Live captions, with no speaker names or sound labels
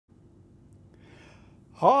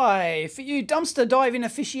Hi, for you dumpster diving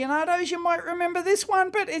aficionados, you might remember this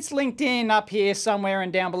one, but it's linked in up here somewhere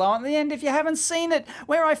and down below at the end if you haven't seen it,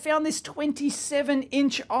 where I found this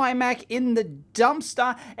 27-inch iMac in the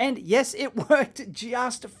dumpster, and yes, it worked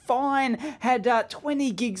just fine. Had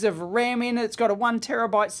 20 gigs of RAM in it. It's got a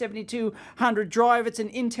 1TB 7200 drive. It's an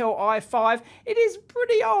Intel i5. It is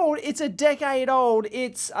pretty old. It's a decade old.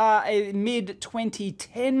 It's a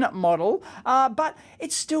mid-2010 model, but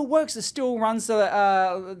it still works. It still runs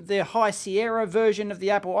the High Sierra version of the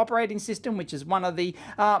Apple operating system, which is one of the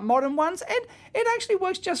modern ones, and it actually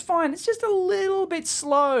works just fine. It's just a little bit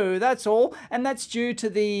slow, that's all, and that's due to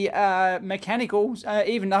the mechanical,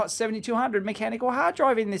 even though it's 7200 mechanical hard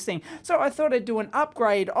drive in this thing. So I thought I'd do an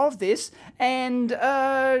upgrade of this and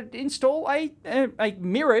install a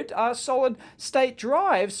mirrored solid state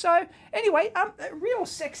drive. So anyway, a real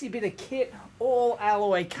sexy bit of kit, all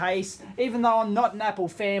alloy case. Even though I'm not an Apple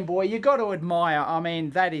fanboy, you got to admire. I mean,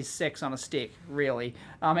 that is sex on a stick, really.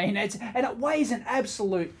 I mean, and it weighs an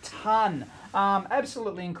absolute ton.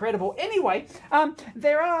 Absolutely incredible. Anyway,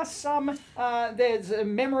 there are some, there's a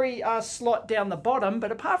memory slot down the bottom,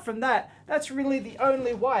 but apart from that, that's really the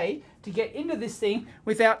only way to get into this thing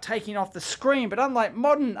without taking off the screen. But unlike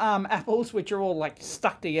modern Apples, which are all like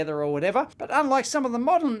stuck together or whatever, but unlike some of the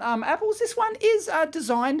modern Apples, this one is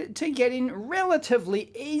designed to get in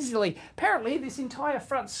relatively easily. Apparently, this entire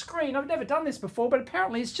front screen, I've never done this before, but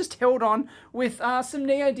apparently it's just held on with some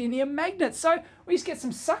neodymium magnets. So we just get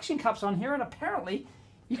some suction cups on here, and apparently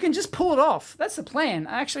you can just pull it off. That's the plan.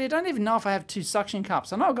 Actually, I don't even know if I have two suction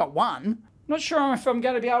cups. I know I've got one. Not sure if I'm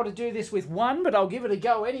going to be able to do this with one, but I'll give it a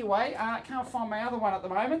go anyway. I can't find my other one at the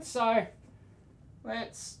moment, so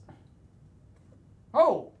let's...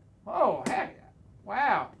 Oh, heck.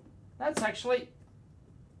 Wow. That's actually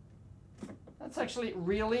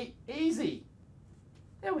really easy.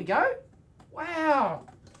 There we go. Wow.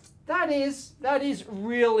 That is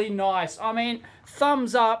really nice. I mean,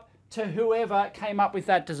 thumbs up to whoever came up with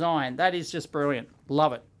that design. That is just brilliant.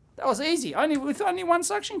 Love it. That was easy, with only one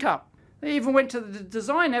suction cup. They even went to the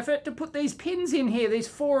design effort to put these pins in here, these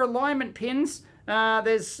 4 alignment pins.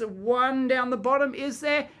 There's one down the bottom, is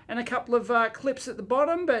there, and a couple of clips at the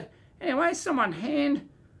bottom. But anyway, someone hand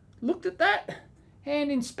looked at that,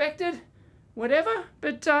 hand inspected, whatever.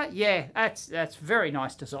 But yeah, that's very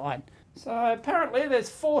nice design. So apparently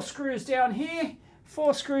there's 4 screws down here,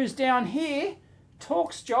 4 screws down here,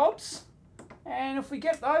 Torx jobs. And if we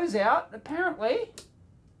get those out, apparently,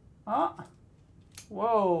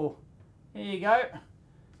 whoa. There you go.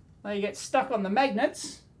 They get stuck on the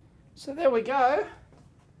magnets. So there we go.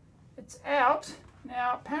 It's out.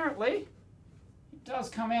 Now apparently it does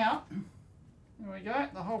come out. There we go.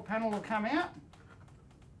 The whole panel will come out.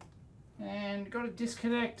 And got to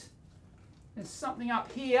disconnect. There's something up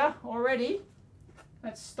here already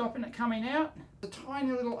that's stopping it coming out. A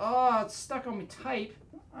tiny little, it's stuck on my tape.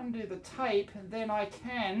 Undo the tape and then I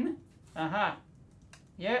can,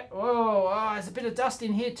 yeah, there's a bit of dust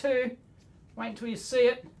in here too. Wait until you see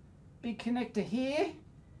it. Big connector here,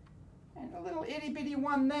 and a little itty bitty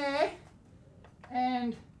one there,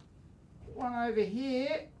 and one over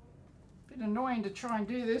here. Bit annoying to try and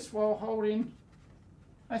do this while holding.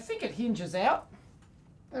 I think it hinges out.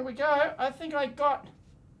 There we go. I think I got.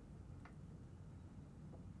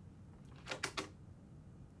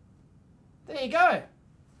 There you go.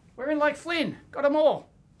 We're in Lake Flynn. Got them all.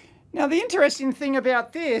 Now the interesting thing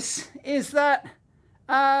about this is that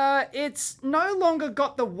it's no longer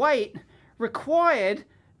got the weight required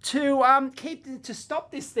to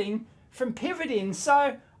stop this thing from pivoting.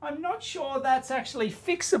 So I'm not sure that's actually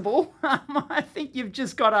fixable. I think you've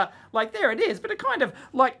just got to, like, there it is, but it kind of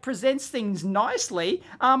like presents things nicely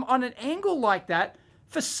on an angle like that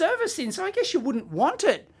for servicing. So I guess you wouldn't want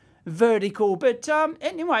it vertical, but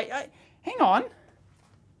anyway, hang on.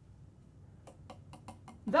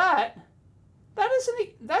 That's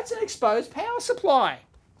an exposed power supply.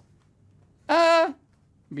 Bueller.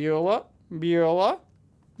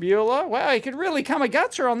 Wow, you could really come a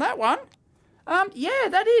gutser on that one. Yeah,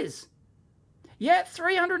 that is. Yeah,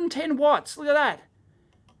 310 watts. Look at that.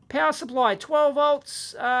 Power supply, 12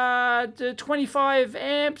 volts, 25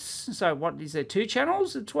 amps. So what is there, 2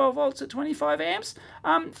 channels at 12 volts at 25 amps?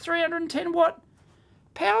 310 watt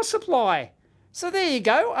power supply. So there you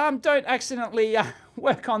go. Don't accidentally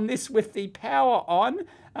work on this with the power on.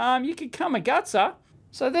 You could come a gutser.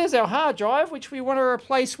 So there's our hard drive, which we want to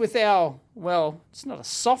replace with our, well, it's not a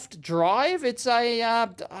soft drive. It's a,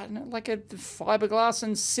 like a fiberglass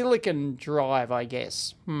and silicon drive, I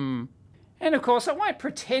guess. And of course, I won't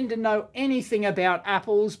pretend to know anything about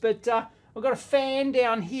Apples, but we've got a fan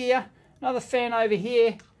down here, another fan over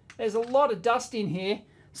here. There's a lot of dust in here.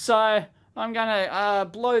 So I'm going to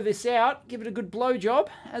blow this out, give it a good blow job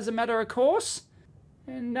as a matter of course.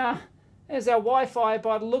 And there's our Wi-Fi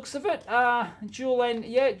by the looks of it.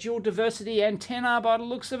 Dual diversity antenna by the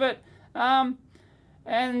looks of it.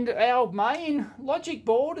 And our main logic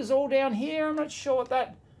board is all down here. I'm not sure what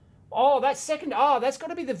that... Oh, that's got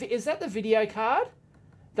to be the... Is that the video card?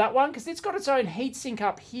 That one? Because it's got its own heatsink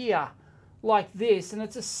up here, like this. And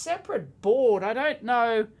it's a separate board. I don't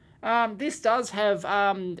know... this does have...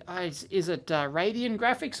 is it Radeon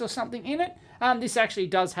graphics or something in it? This actually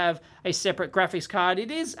does have a separate graphics card. It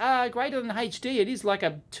is greater than HD. It is like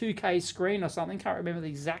a 2K screen or something. Can't remember the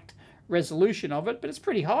exact resolution of it, but it's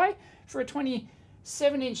pretty high for a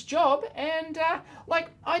 27-inch job. And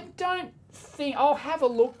I don't think... I'll have a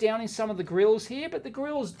look down in some of the grills here, but the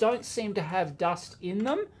grills don't seem to have dust in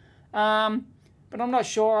them. But I'm not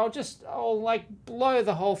sure. I'll blow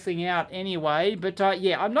the whole thing out anyway. But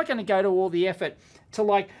yeah, I'm not going to go to all the effort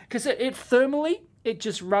to because it thermally, it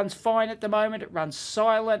just runs fine at the moment. It runs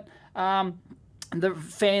silent. The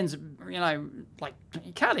fans,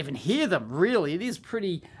 you can't even hear them really. It is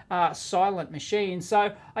pretty silent machine.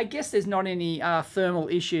 So I guess there's not any thermal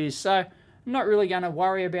issues. So I'm not really going to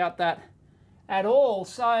worry about that at all.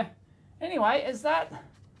 So anyway, there's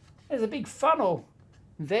a big funnel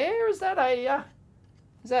there. Is that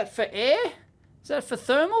for air? Is that for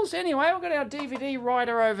thermals? Anyway, we've got our DVD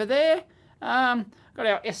writer over there. Got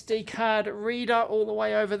our SD card reader all the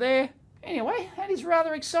way over there. Anyway, that is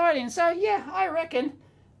rather exciting. So yeah, I reckon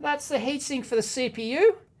that's the heatsink for the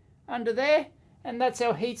CPU under there, and that's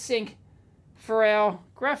our heatsink for our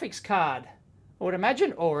graphics card. I would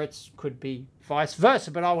imagine, or it could be vice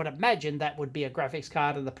versa, but I would imagine that would be a graphics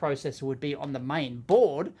card and the processor would be on the main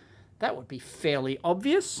board. That would be fairly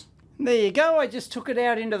obvious. There you go, I just took it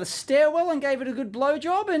out into the stairwell and gave it a good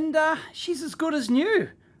blowjob, and she's as good as new.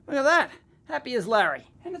 Look at that, happy as Larry.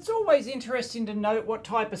 And it's always interesting to note what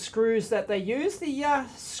type of screws that they use. The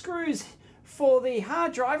screws for the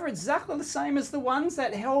hard drive are exactly the same as the ones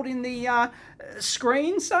that held in the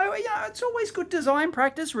screen. So, it's always good design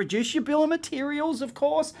practice. Reduce your bill of materials, of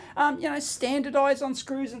course. Standardize on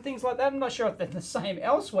screws and things like that. I'm not sure if they're the same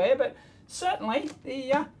elsewhere, but certainly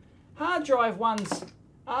the hard drive ones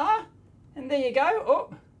are. And there you go.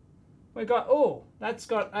 Oh, we've got, that's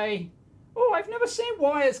got a, I've never seen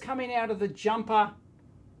wires coming out of the jumper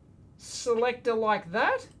selector like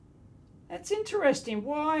that. That's interesting.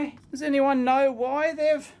 Why? Does anyone know why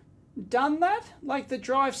they've done that? Like the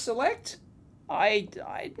drive select?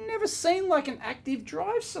 I'd never seen like an active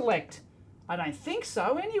drive select. I don't think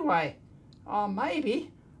so anyway. Oh,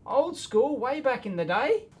 maybe. Old school, way back in the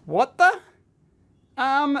day. What the?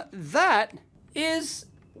 That is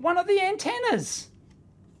one of the antennas.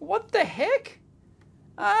 What the heck?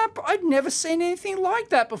 I'd never seen anything like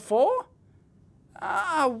that before.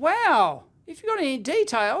 Wow. If you've got any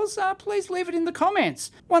details, please leave it in the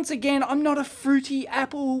comments. Once again, I'm not a fruity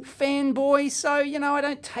Apple fanboy, so, I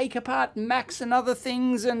don't take apart Macs and other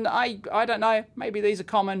things, and I don't know, maybe these are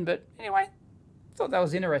common, but anyway, thought that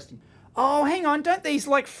was interesting. Oh, hang on, don't these,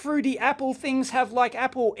 fruity Apple things have,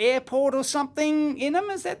 Apple Airport or something in them?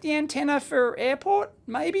 Is that the antenna for Airport,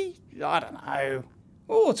 maybe? I don't know.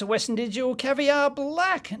 Oh, it's a Western Digital Caviar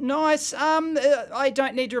Black. Nice. I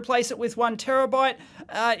don't need to replace it with 1 terabyte.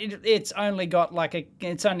 It's only got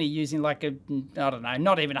it's only using I don't know,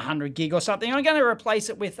 not even 100 gig or something. I'm going to replace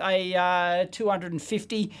it with a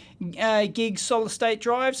 250 gig solid state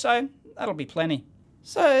drive, so that'll be plenty.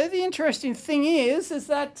 So the interesting thing is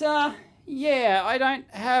that, yeah, I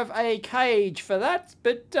don't have a cage for that,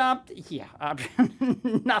 but yeah,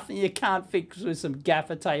 nothing you can't fix with some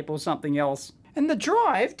gaffer tape or something else. And the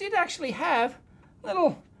drive did actually have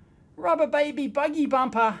little rubber baby buggy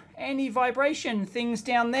bumper anti-vibration things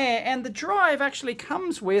down there. And the drive actually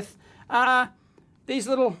comes with these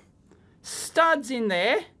little studs in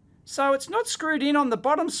there. So it's not screwed in on the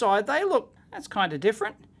bottom side. That's kind of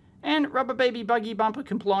different. And rubber baby buggy bumper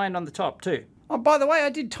compliant on the top too. Oh, by the way, I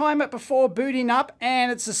did time it before booting up, and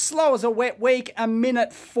it's as slow as a wet week,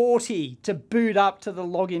 1:40 to boot up to the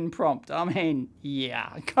login prompt. I mean, yeah,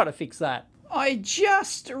 I gotta fix that. I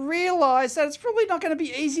just realised that it's probably not going to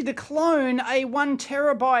be easy to clone a 1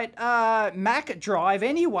 terabyte Mac drive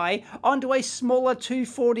anyway onto a smaller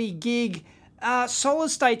 240 gig solid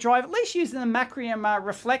state drive, at least using the Macrium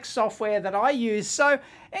Reflex software that I use. So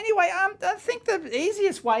anyway, I think the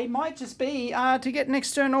easiest way might just be to get an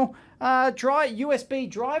external USB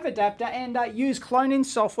drive adapter and use cloning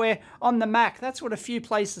software on the Mac. That's what a few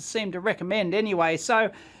places seem to recommend anyway.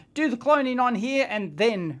 So do the cloning on here and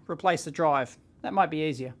then replace the drive. That might be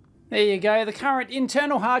easier. There you go. The current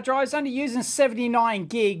internal hard drive is only using 79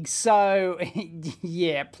 gigs, so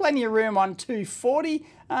yeah, plenty of room on 240.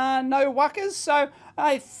 No wuckers. So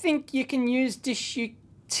I think you can use Disk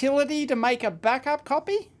Utility to make a backup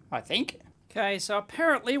copy, I think. Okay, so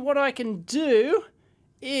apparently what I can do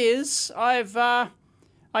is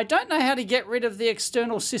I don't know how to get rid of the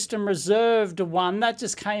external system reserved one. That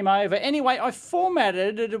just came over. Anyway, I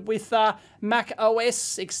formatted it with Mac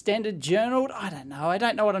OS extended journaled. I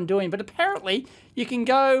don't know what I'm doing. But apparently you can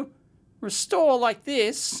go restore like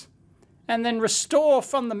this and then restore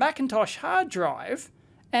from the Macintosh hard drive.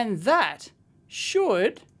 And that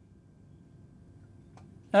should...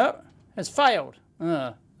 Oh, has failed.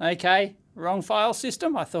 Okay, wrong file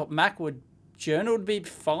system. I thought Mac journal would be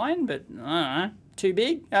fine, but I don't know. Too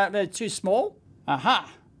big? Too small?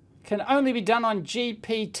 Aha! Can only be done on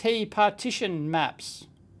GPT partition maps.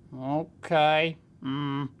 Okay.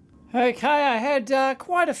 Okay, I had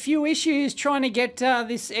quite a few issues trying to get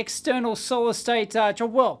this external solid state,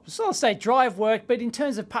 solid state drive work, but in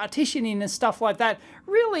terms of partitioning and stuff like that,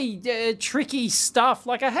 really tricky stuff.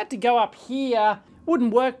 Like I had to go up here.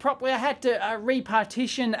 Wouldn't work properly. I had to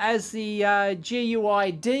repartition as the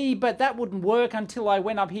GUID, but that wouldn't work until I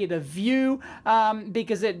went up here to view,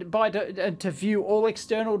 because to view all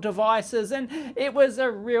external devices, and it was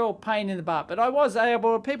a real pain in the butt. But I was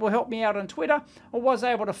able, people helped me out on Twitter, I was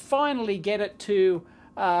able to finally get it to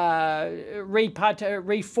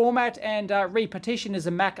reformat and repartition as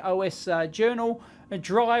a Mac OS journal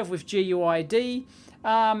drive with GUID.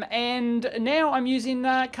 And now I'm using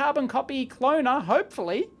Carbon Copy Cloner,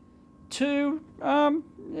 hopefully, to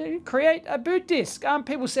create a boot disk.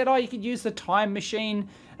 People said, oh, you could use the Time Machine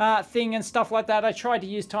thing and stuff like that. I tried to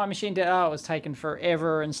use Time Machine to, it was taking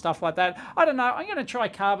forever and stuff like that. I don't know. I'm going to try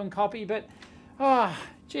Carbon Copy, but,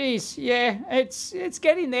 geez, yeah, it's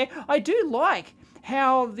getting there. I do like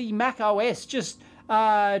how the Mac OS just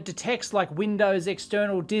detects like Windows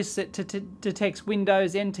external disks, it detects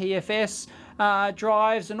Windows NTFS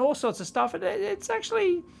drives and all sorts of stuff. It's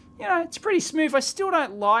actually, it's pretty smooth. I still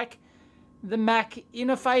don't like the Mac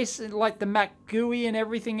interface, like the Mac GUI and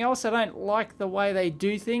everything else. I don't like the way they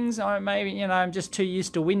do things. Maybe, I'm just too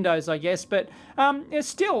used to Windows, I guess. But it's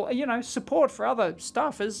still, support for other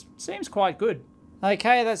stuff seems quite good.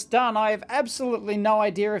 Okay, that's done. I have absolutely no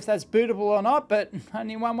idea if that's bootable or not, but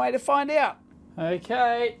only one way to find out.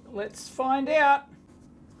 Okay, let's find out.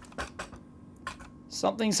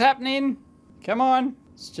 Something's happening. Come on.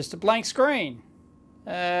 It's just a blank screen.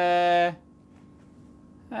 That's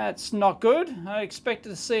not good. I expected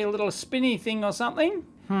to see a little spinny thing or something.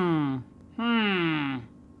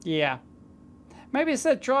 Yeah. Maybe it's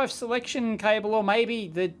that drive selection cable, or maybe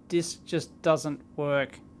the disk just doesn't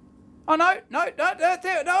work. Oh, no,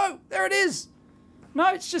 there it is.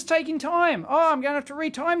 No, it's just taking time. Oh, I'm going to have to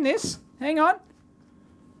retime this. Hang on.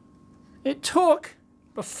 It took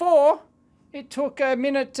a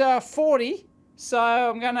minute 40, so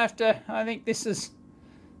I'm going to have to, I think it's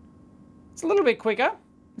a little bit quicker.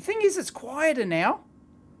 The thing is, it's quieter now.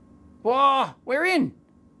 Whoa, we're in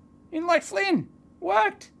like Flynn.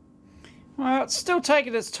 Worked. Well, it's still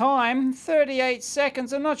taking its time, 38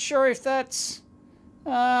 seconds. I'm not sure if that's,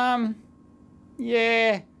 yeah,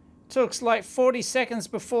 took like 40 seconds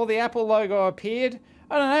before the Apple logo appeared.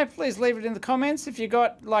 I don't know, please leave it in the comments if you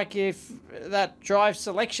got, like, if that drive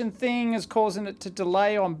selection thing is causing it to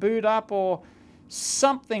delay on boot up or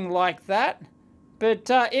something like that. But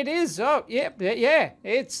it is, yeah,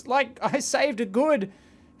 it's like I saved a good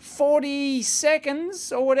 40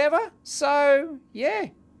 seconds or whatever. So, yeah,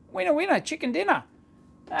 winner, chicken dinner.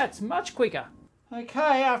 That's much quicker.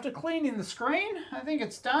 Okay, after cleaning the screen, I think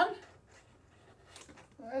it's done.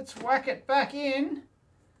 Let's whack it back in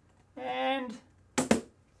and...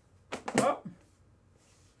 Oh,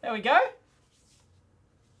 there we go.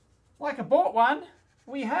 Like I bought one,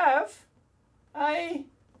 we have a,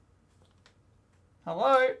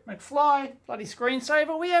 hello, McFly, bloody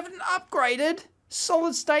screensaver. We have an upgraded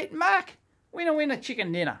solid state Mac. Winner,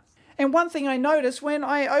 chicken dinner. And one thing I noticed when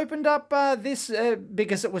I opened up this,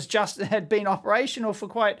 because it was had been operational for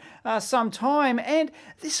quite some time, and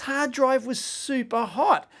this hard drive was super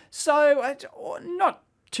hot. So, not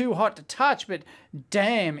too hot to touch, but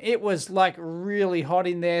damn, it was like really hot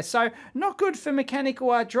in there. So not good for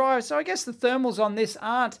mechanical drives. So I guess the thermals on this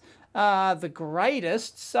aren't the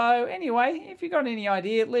greatest. So anyway, if you got any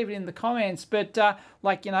idea, leave it in the comments. But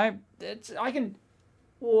like, I can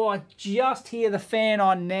just hear the fan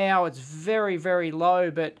on now. It's very, very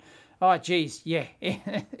low, but oh geez, yeah,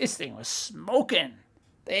 this thing was smoking.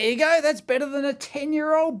 There you go, that's better than a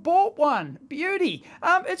 10-year-old bought one. Beauty.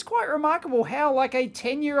 It's quite remarkable how like a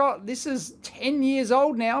 10-year-old, this is 10 years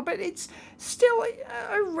old now, but it's still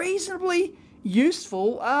a reasonably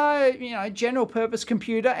useful, general purpose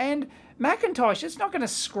computer. And Macintosh, it's not going to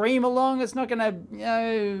scream along, it's not going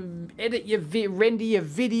to, edit render your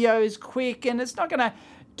videos quick, and it's not going to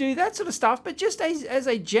do that sort of stuff, but just as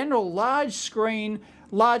a general large screen,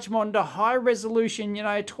 large monitor, high resolution,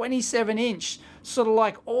 27-inch, sort of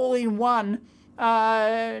like all-in-one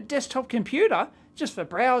desktop computer, just for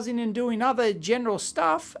browsing and doing other general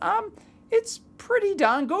stuff, it's pretty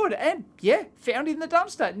darn good. And yeah, found in the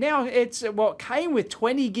dumpster. Now it's what came with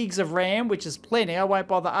 20 gigs of RAM, which is plenty. I won't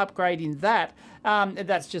bother upgrading that.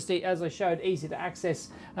 That's just, as I showed, easy to access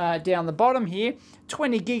down the bottom here.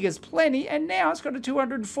 20 gig is plenty, and now it's got a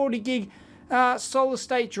 240 gig solid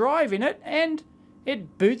state drive in it, and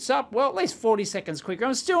it boots up, well, at least 40 seconds quicker.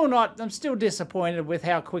 I'm still disappointed with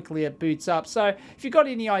how quickly it boots up. So if you've got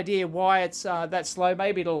any idea why it's that slow,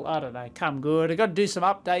 maybe it'll, I don't know, come good. I've got to do some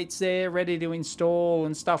updates there, ready to install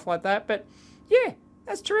and stuff like that. But yeah,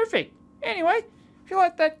 that's terrific. Anyway, if you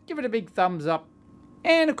like that, give it a big thumbs up.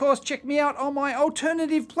 And of course, check me out on my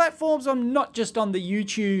alternative platforms. I'm not just on the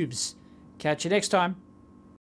YouTubes. Catch you next time.